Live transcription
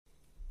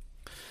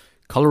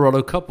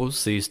Colorado couple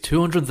sees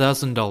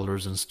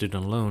 $200,000 in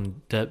student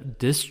loan debt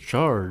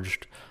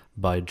discharged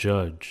by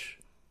judge.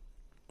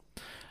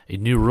 A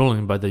new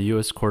ruling by the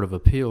U.S. Court of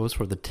Appeals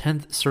for the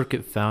 10th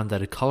Circuit found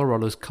that a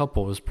Colorado's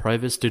couple's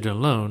private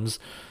student loans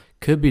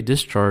could be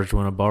discharged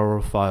when a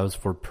borrower files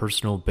for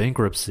personal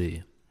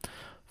bankruptcy,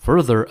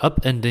 further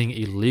upending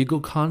a legal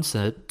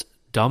concept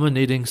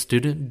dominating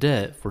student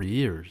debt for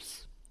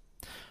years.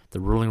 The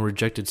ruling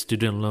rejected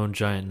student loan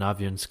giant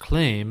Navient's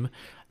claim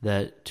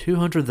that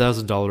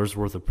 $200,000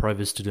 worth of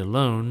private student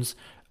loans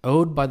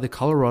owed by the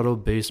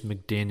Colorado-based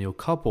McDaniel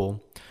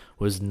couple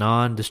was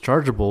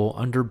non-dischargeable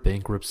under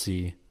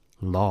bankruptcy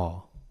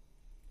law.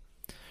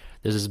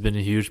 This has been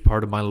a huge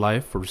part of my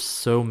life for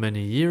so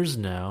many years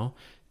now,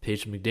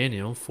 Paige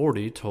McDaniel,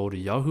 40, told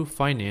Yahoo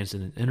Finance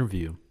in an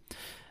interview.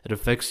 It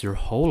affects your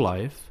whole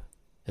life.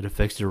 It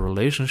affects your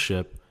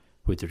relationship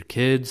with your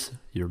kids,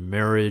 your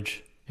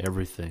marriage,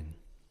 everything.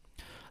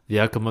 The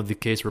outcome of the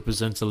case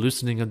represents a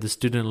loosening of the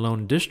student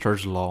loan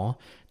discharge law.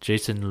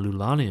 Jason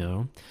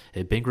Lulanio,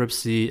 a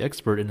bankruptcy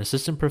expert and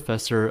assistant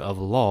professor of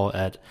law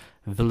at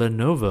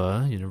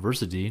Villanova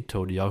University,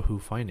 told Yahoo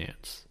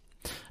Finance.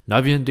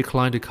 Navient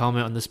declined to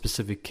comment on the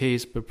specific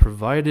case, but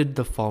provided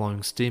the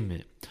following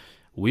statement.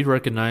 We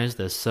recognize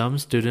that some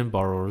student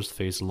borrowers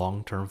face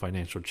long-term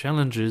financial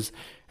challenges,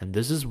 and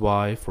this is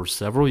why, for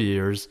several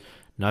years,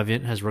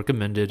 Navient has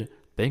recommended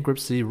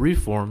bankruptcy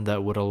reform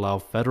that would allow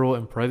federal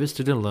and private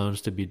student loans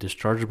to be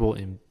dischargeable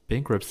in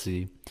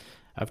bankruptcy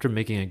after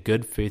making a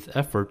good faith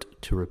effort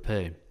to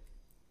repay.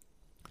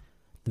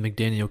 The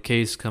McDaniel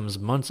case comes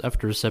months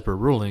after a separate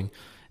ruling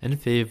in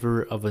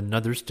favor of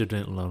another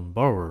student loan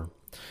borrower,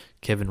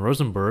 Kevin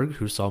Rosenberg,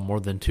 who saw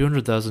more than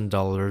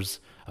 $200,000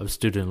 of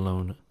student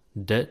loan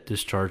debt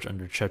discharged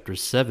under Chapter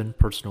 7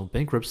 personal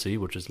bankruptcy,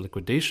 which is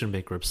liquidation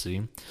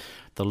bankruptcy.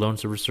 The loan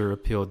servicer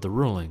appealed the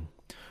ruling.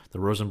 The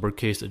Rosenberg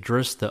case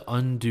addressed the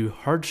undue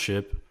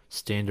hardship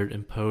standard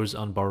imposed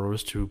on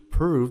borrowers to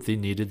prove they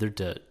needed their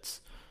debts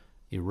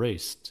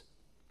erased.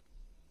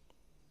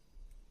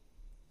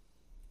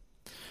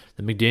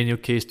 The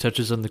McDaniel case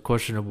touches on the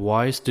question of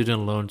why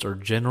student loans are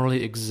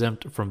generally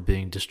exempt from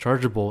being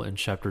dischargeable in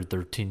Chapter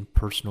 13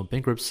 personal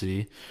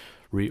bankruptcy,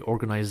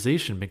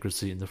 reorganization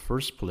bankruptcy in the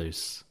first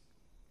place.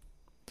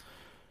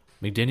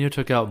 McDaniel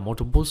took out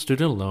multiple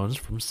student loans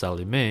from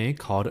Sallie Mae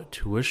called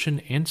Tuition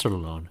Answer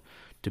Loan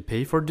to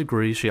pay for a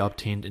degree she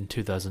obtained in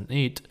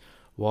 2008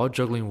 while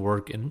juggling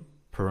work and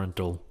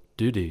parental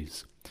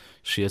duties.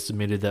 She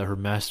estimated that her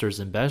master's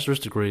and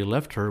bachelor's degree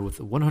left her with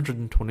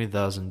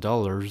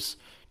 $120,000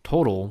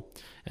 total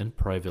in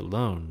private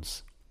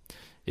loans.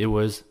 It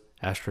was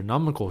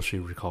astronomical, she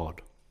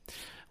recalled.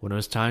 When it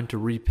was time to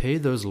repay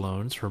those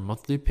loans, her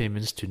monthly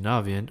payments to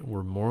Navient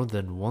were more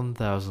than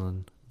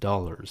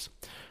 $1,000.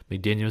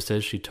 McDaniel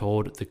says she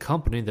told the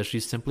company that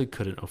she simply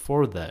couldn't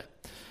afford that.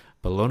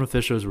 But loan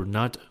officials were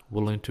not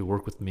willing to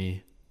work with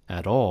me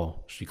at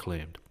all, she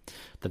claimed.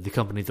 That the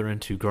company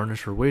threatened to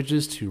garnish her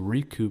wages to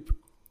recoup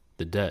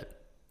the debt.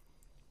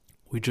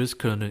 We just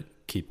couldn't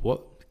keep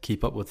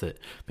up with it,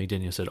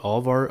 McDaniel said. All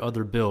of our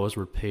other bills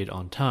were paid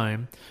on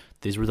time.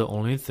 These were the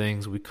only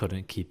things we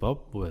couldn't keep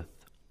up with.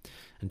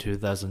 In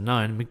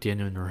 2009,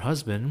 McDaniel and her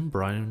husband,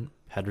 Brian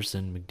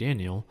Patterson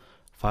McDaniel,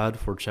 filed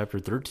for Chapter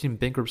 13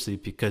 bankruptcy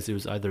because it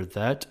was either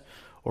that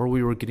or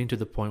we were getting to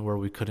the point where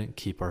we couldn't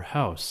keep our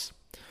house.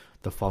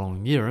 The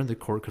following year, the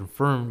court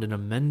confirmed an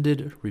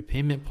amended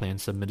repayment plan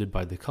submitted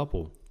by the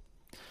couple.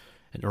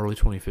 In early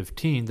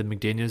 2015, the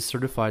McDaniels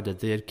certified that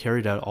they had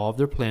carried out all of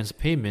their plan's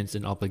payments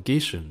and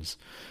obligations.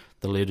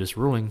 The latest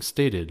ruling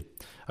stated,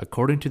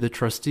 according to the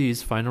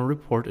trustee's final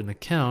report and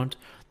account,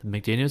 the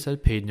McDaniels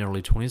had paid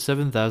nearly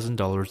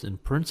 $27,000 in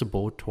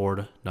principal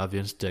toward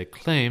Navient's debt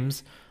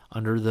claims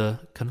under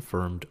the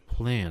confirmed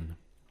plan.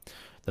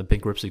 The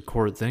bankruptcy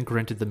court then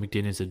granted the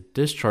McDaniels a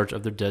discharge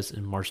of their debts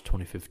in March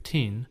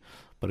 2015,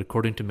 but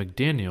according to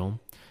McDaniel,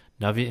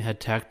 Navient had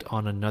tacked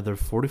on another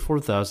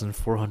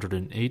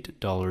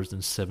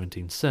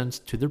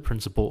 $44,408.17 to their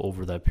principal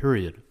over that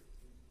period.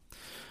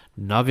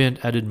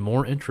 Navient added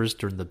more interest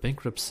during the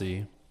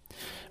bankruptcy,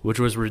 which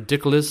was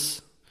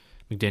ridiculous,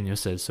 McDaniel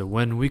said. So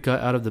when we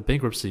got out of the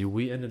bankruptcy,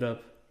 we ended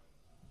up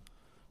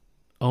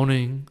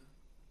owing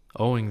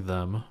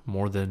them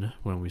more than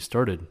when we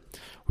started.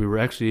 We were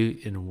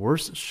actually in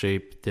worse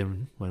shape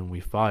than when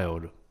we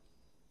filed.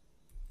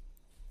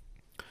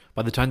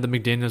 By the time the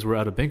McDaniels were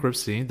out of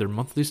bankruptcy, their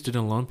monthly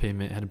student loan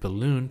payment had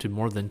ballooned to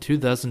more than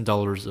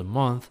 $2,000 a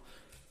month,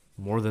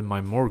 more than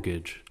my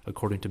mortgage,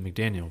 according to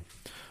McDaniel.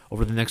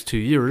 Over the next 2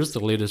 years, the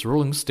latest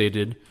ruling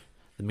stated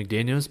the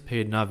McDaniels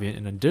paid Navient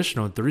an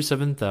additional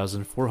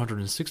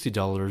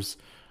 $37,460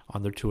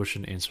 on their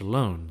tuition answer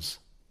loans.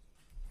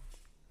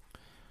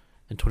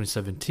 In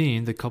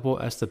 2017, the couple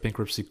asked the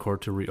bankruptcy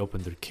court to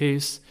reopen their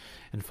case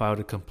and filed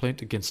a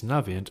complaint against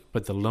Navient,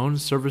 but the loan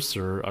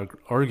servicer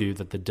argued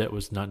that the debt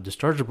was not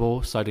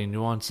dischargeable, citing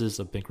nuances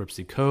of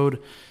bankruptcy code,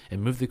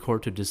 and moved the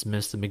court to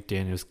dismiss the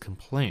McDaniels'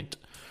 complaint.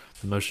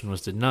 The motion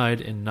was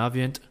denied, and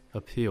Navient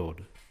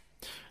appealed.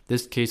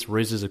 This case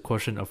raises a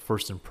question of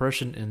first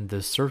impression in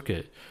this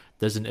circuit.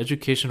 Does an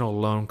educational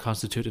loan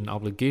constitute an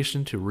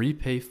obligation to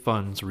repay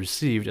funds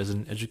received as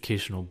an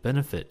educational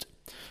benefit?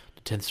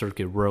 The 10th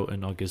Circuit wrote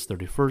on August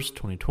 31st,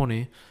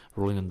 2020,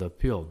 ruling on the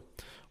appeal.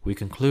 We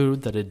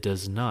conclude that it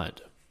does not.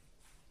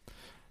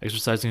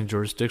 Exercising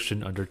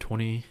jurisdiction under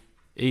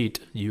 28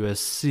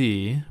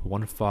 U.S.C.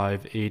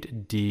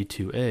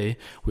 158D2A,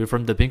 we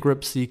affirm the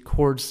bankruptcy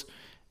court's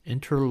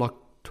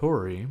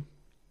interlocutory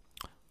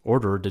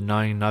order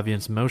denying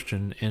Navient's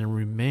motion and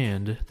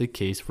remand the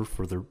case for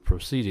further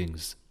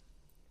proceedings.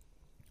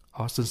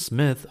 Austin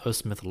Smith of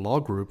Smith Law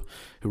Group,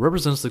 who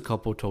represents the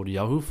couple, told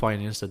Yahoo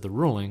Finance that the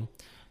ruling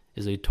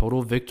is a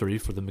total victory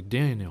for the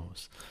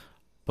McDaniels,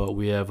 but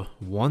we have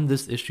won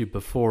this issue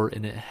before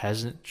and it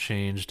hasn't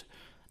changed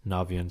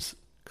Navient's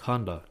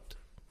conduct.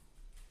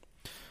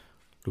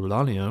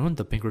 Lulanio,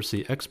 the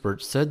bankruptcy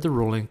expert, said the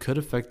ruling could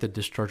affect the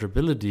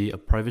dischargeability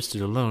of private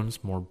student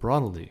loans more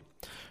broadly,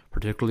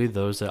 particularly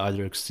those that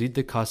either exceed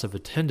the cost of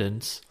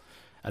attendance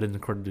at an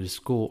accredited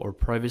school or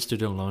private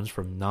student loans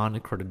from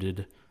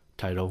non-accredited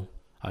Title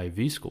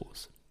IV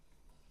schools.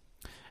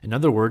 In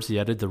other words, he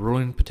added, the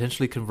ruling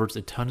potentially converts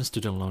a ton of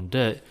student loan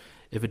debt,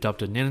 if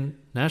adopted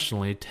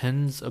nationally,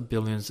 tens of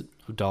billions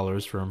of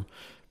dollars from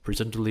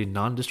presumptively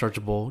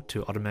non-dischargeable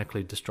to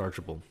automatically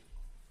dischargeable.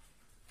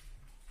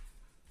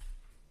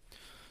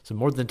 So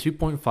more than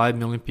 2.5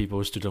 million people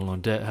with student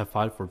loan debt have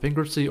filed for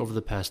bankruptcy over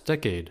the past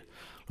decade.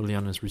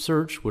 Luliana's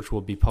research, which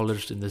will be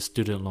published in the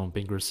Student Loan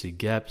Bankruptcy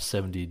Gap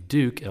 70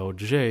 Duke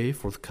LJ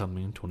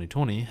forthcoming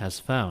 2020, has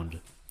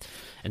found.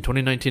 In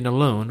 2019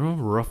 alone,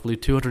 roughly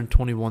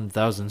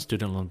 221,000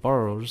 student loan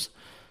borrowers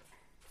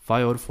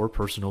filed for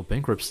personal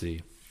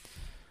bankruptcy.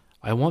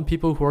 I want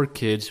people who are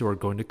kids who are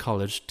going to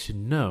college to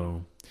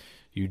know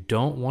you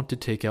don't want to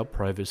take out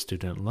private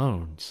student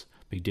loans,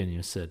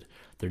 McDaniel said.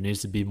 There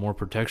needs to be more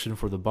protection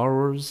for the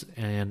borrowers,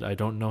 and I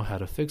don't know how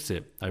to fix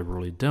it. I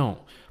really don't,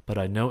 but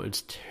I know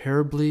it's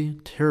terribly,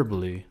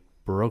 terribly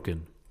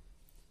broken.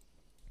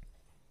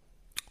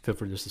 Feel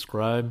free to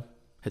subscribe,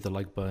 hit the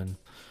like button,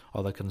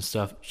 all that kind of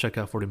stuff. Check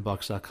out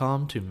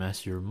 14box.com to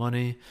master your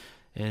money,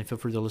 and feel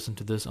free to listen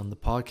to this on the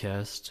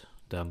podcast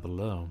down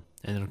below.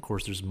 And then, of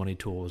course, there's money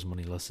tools,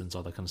 money lessons,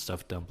 all that kind of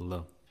stuff down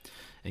below.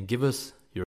 And give us